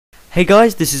Hey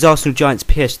guys, this is Arsenal Giants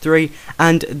PS3,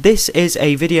 and this is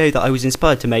a video that I was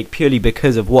inspired to make purely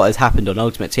because of what has happened on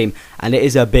Ultimate Team, and it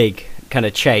is a big kind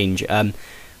of change.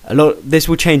 This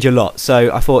will change a lot, so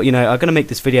I thought, I'm going to make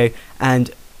this video,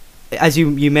 and as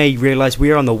you may realise, we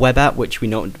are on the web app, which we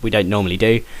don't normally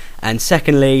do, and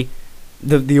secondly,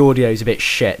 the audio is a bit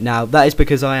shit. Now, that is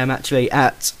because I am actually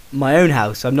at my own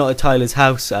house. I'm not at Tyler's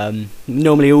house.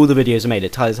 Normally all the videos are made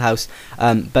at Tyler's house,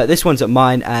 but this one's at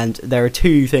mine, and there are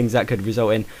two things that could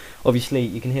result in. Obviously,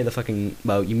 you can hear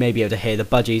you may be able to hear the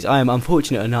budgies. I am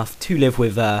unfortunate enough to live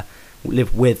with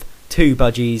two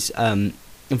budgies.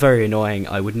 Very annoying.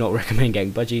 I would not recommend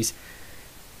getting budgies.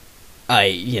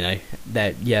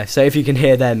 So if you can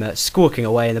hear them squawking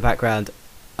away in the background,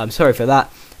 I'm sorry for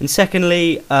that. And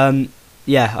secondly,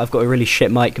 I've got a really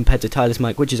shit mic compared to Tyler's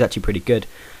mic, which is actually pretty good.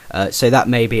 So that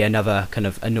may be another kind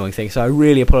of annoying thing. So I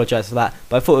really apologise for that.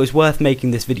 But I thought it was worth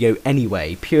making this video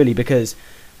anyway, purely because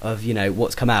of,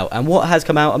 what's come out. And what has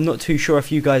come out, I'm not too sure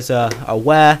if you guys are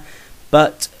aware,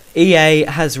 but EA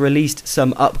has released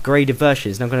some upgraded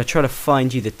versions. And I'm going to try to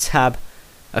find you the tab.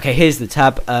 Okay, here's the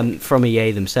tab from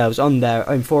EA themselves on their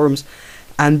own forums.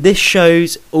 And this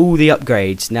shows all the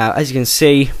upgrades. Now, as you can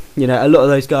see, a lot of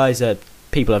those guys are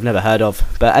people I've never heard of,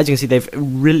 but as you can see, they've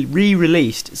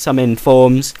re-released some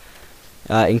informs,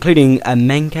 including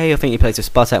Menke. I think he plays for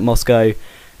Spartak Moscow.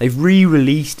 They've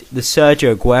re-released the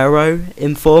Sergio Aguero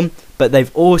inform, but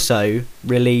they've also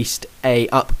released a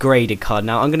upgraded card.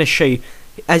 Now I'm going to show you.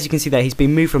 As you can see there, he's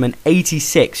been moved from an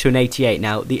 86 to an 88.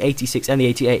 Now the 86 and the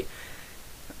 88.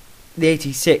 The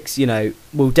 86,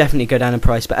 will definitely go down in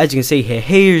price, but as you can see here,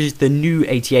 here's the new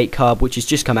 88 card, which has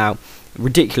just come out.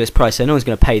 Ridiculous price, so no one's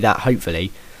going to pay that,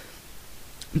 hopefully.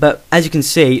 But as you can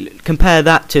see, compare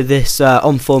that to this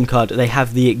on-form card, they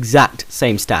have the exact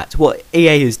same stats. What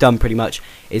EA has done pretty much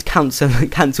is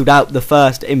cancelled out the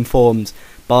first informed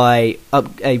by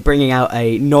bringing out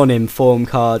a non-informed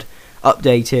card,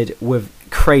 updated with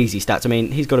crazy stats. I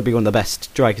mean, he's got to be one of the best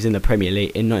strikers in the Premier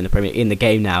League, in the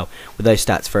game now, with those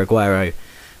stats for Aguero.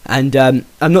 And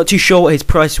I'm not too sure what his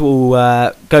price will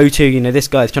go to. This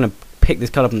guy's trying to pick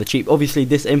this card up on the cheap. Obviously,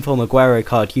 this inform Aguero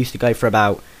card used to go for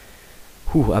about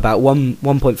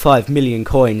 1.5 million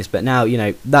coins, but now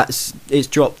it's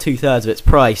dropped 2/3 of its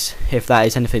price, if that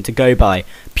is anything to go by,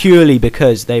 purely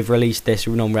because they've released this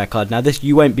non-rare card. Now, this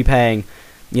you won't be paying.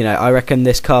 I reckon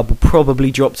this card will probably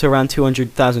drop to around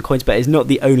 200,000 coins, but it's not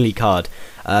the only card.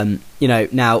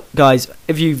 Now, guys,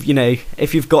 if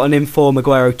you've got an inform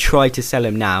Aguero, try to sell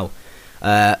him now,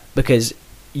 because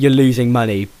you're losing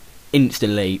money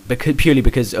instantly, purely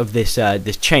because of this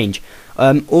change.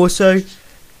 Also,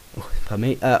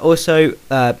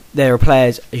 there are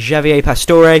players Javier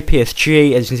Pastore,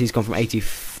 PSG. As you can see, he's gone from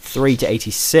 83 to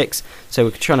 86. So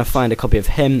we're trying to find a copy of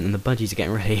him, and the budgies are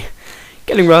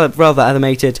getting rather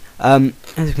animated.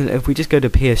 If we just go to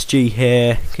PSG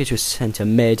here, go to a centre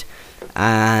mid,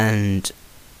 and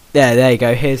there you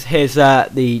go. Here's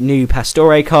the new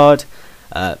Pastore card.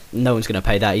 No one's going to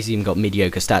pay that. He's even got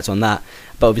mediocre stats on that.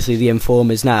 But obviously the inform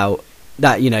is now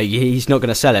that he's not going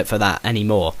to sell it for that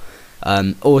anymore.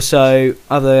 Also,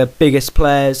 other biggest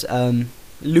players,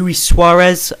 Luis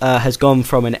Suarez has gone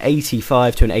from an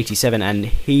 85 to an 87, and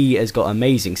he has got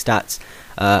amazing stats.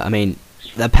 I mean,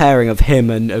 the pairing of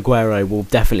him and Aguero will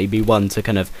definitely be one to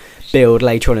kind of build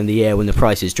later on in the year when the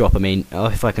prices drop. I mean,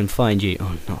 if I can find you,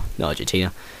 no, not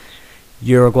Argentina,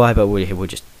 Uruguay, but we'll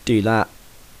just do that.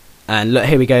 And look,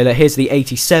 here we go. Look, here's the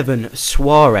 87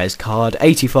 Suarez card,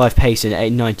 85 pace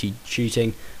and 90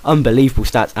 shooting, unbelievable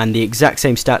stats, and the exact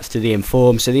same stats to the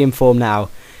inform. So the inform now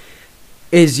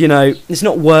is, it's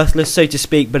not worthless, so to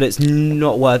speak, but it's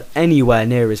not worth anywhere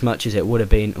near as much as it would have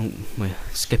been. Oh, we're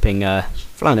skipping,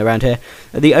 flying around here.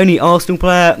 The only Arsenal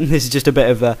player, this is just a bit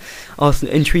of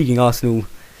intriguing Arsenal,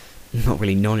 not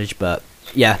really knowledge, but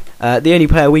yeah, the only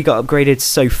player we got upgraded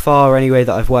so far, anyway,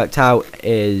 that I've worked out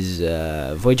is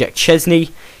Wojciech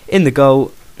Szczesny in the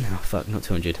goal. Oh fuck, not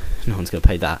 200. No one's gonna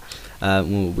pay that.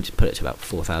 We'll just put it to about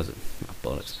 4,000. Oh,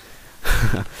 bollocks.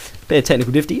 Bit of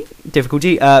technical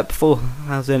difficulty.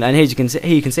 4,000, and here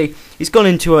you can see he's gone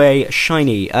into a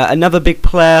shiny. Another big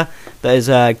player that has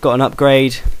got an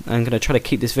upgrade. I'm gonna try to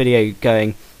keep this video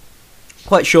going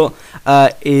quite short.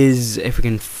 Is, if we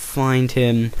can find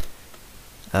him,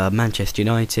 Manchester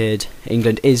United,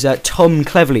 England, is Tom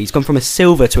Cleverley. He's gone from a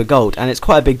silver to a gold, and it's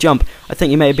quite a big jump. I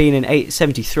think he may have been in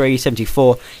 73,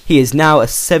 74. He is now a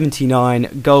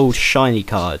 79 gold shiny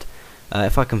card.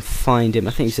 If I can find him,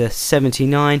 I think he's a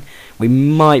 79. We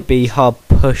might be hard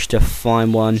pushed to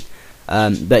find one.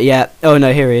 But yeah, oh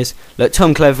no, here he is. Look,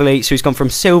 Tom Cleverley, so he's gone from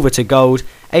silver to gold,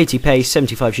 80 pace,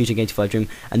 75 shooting, 85 dribbling,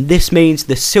 and this means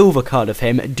the silver card of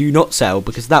him do not sell,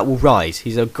 because that will rise.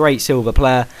 He's a great silver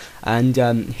player, and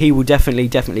he will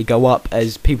definitely go up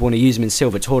as people want to use him in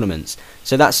silver tournaments.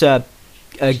 So that's a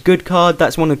good card.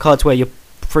 That's one of the cards where your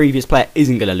previous player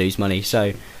isn't going to lose money,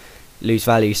 so lose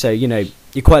value. So you know,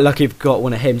 you're quite lucky if you've got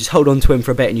one of him. Just hold on to him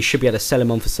for a bit, and you should be able to sell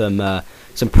him on for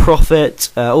some profit.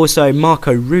 Also,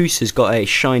 Marco Reus has got a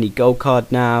shiny gold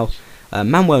card now.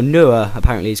 Manuel Neuer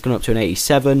apparently has gone up to an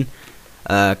 87.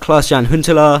 Klaas-Jan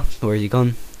Huntelaar, where has he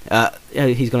gone?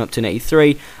 He's gone up to an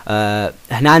 83.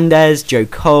 Hernandez, Joe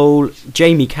Cole,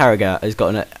 Jamie Carragher has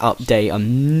got an update. I've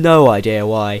no idea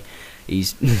why.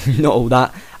 He's not all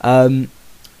that.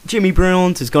 Jimmy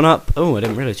Brunt has gone up. Oh, I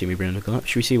didn't realise Jimmy Brunt had gone up.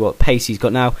 Should we see what pace he's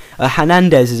got now?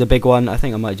 Hernandez is a big one. I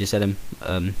think I might have just said him.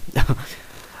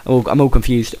 I'm all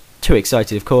confused. Too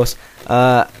excited, of course.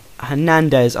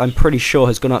 Hernandez, I'm pretty sure,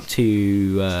 has gone up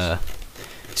to...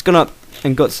 he's gone up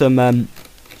and got some... got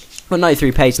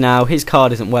 93 pace now. His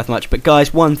card isn't worth much. But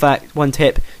guys, one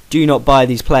tip. Do not buy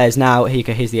these players now.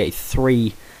 Here's the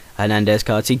 83 Hernandez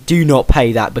card. See, do not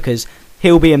pay that, because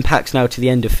he'll be in packs now to the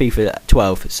end of FIFA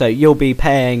 12. So you'll be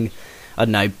paying, I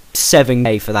don't know,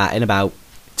 7k for that in about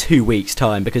 2 weeks'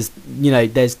 time, because you know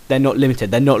they're not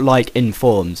limited. They're not like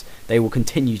informs. They will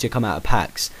continue to come out of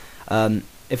packs.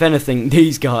 If anything,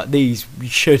 these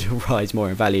should rise more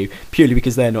in value purely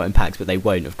because they're not in packs, but they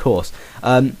won't, of course.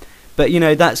 But you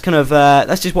know, that's kind of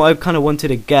that's just what I kind of wanted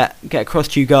to get across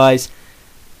to you guys.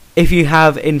 If you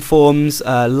have informs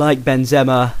like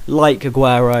Benzema, like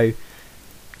Aguero,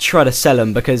 try to sell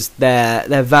them, because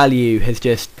their value has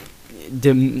just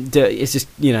diminished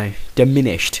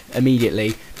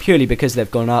immediately purely because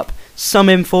they've gone up. Some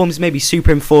informs, maybe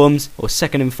super informs or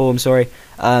second informs, sorry,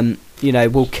 you know,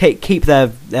 will keep their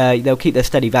they'll keep their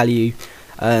steady value.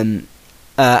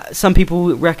 Some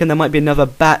people reckon there might be another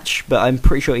batch, but I'm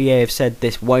pretty sure EA have said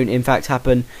this won't in fact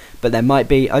happen, but there might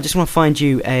be. I just want to find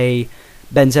you a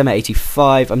Benzema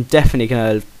 85. I'm definitely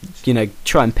gonna, you know,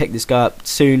 try and pick this guy up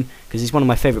soon, because he's one of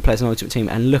my favourite players in Ultimate Team.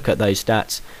 And look at those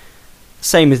stats.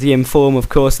 Same as the inform, of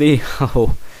course.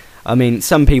 I mean,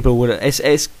 some people would.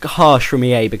 It's harsh from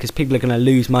EA, because people are going to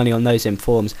lose money on those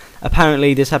informs.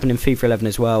 Apparently, this happened in FIFA 11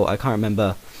 as well. I can't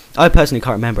remember. I personally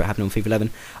can't remember it happening on FIFA 11.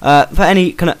 For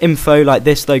any kind of info like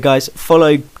this, though, guys,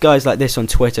 follow guys like this on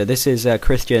Twitter. This is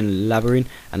Christian Laverin,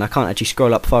 and I can't actually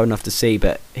scroll up far enough to see,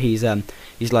 but he's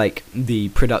like the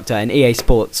producer in EA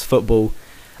Sports Football.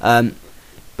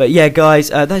 But yeah, guys,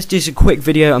 that's just a quick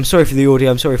video. I'm sorry for the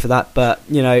audio. I'm sorry for that, but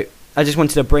you know, I just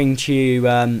wanted to bring to you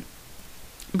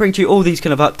all these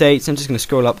kind of updates. I'm just going to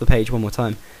scroll up the page one more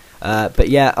time. But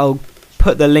yeah, I'll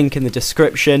put the link in the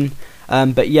description.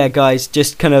 But yeah, guys,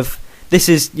 just kind of, this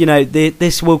is, you know,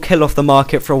 this will kill off the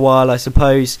market for a while, I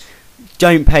suppose.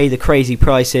 Don't pay the crazy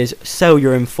prices. Sell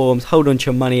your informs. Hold on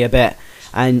to your money a bit,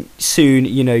 and soon,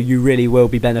 you know, you really will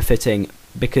be benefiting,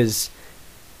 because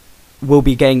we'll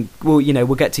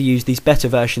get to use these better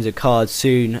versions of cards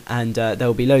soon, and there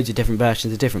will be loads of different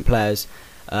versions of different players,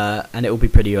 and it will be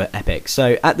pretty epic.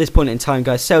 So at this point in time,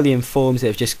 guys, sell the informs.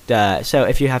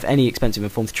 If you have any expensive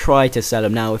informs, try to sell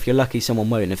them now. If you're lucky,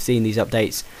 someone won't have seen these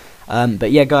updates.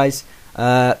 But yeah, guys,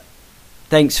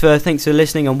 thanks for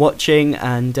listening and watching.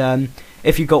 And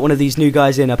if you've got one of these new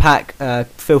guys in a pack,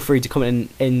 feel free to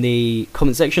comment in the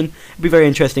comment section. It'd be very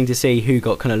interesting to see who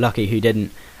got kind of lucky, who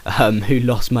didn't, who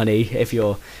lost money, if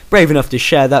you're brave enough to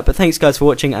share that. But thanks, guys, for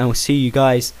watching, and I'll see you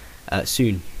guys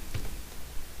soon.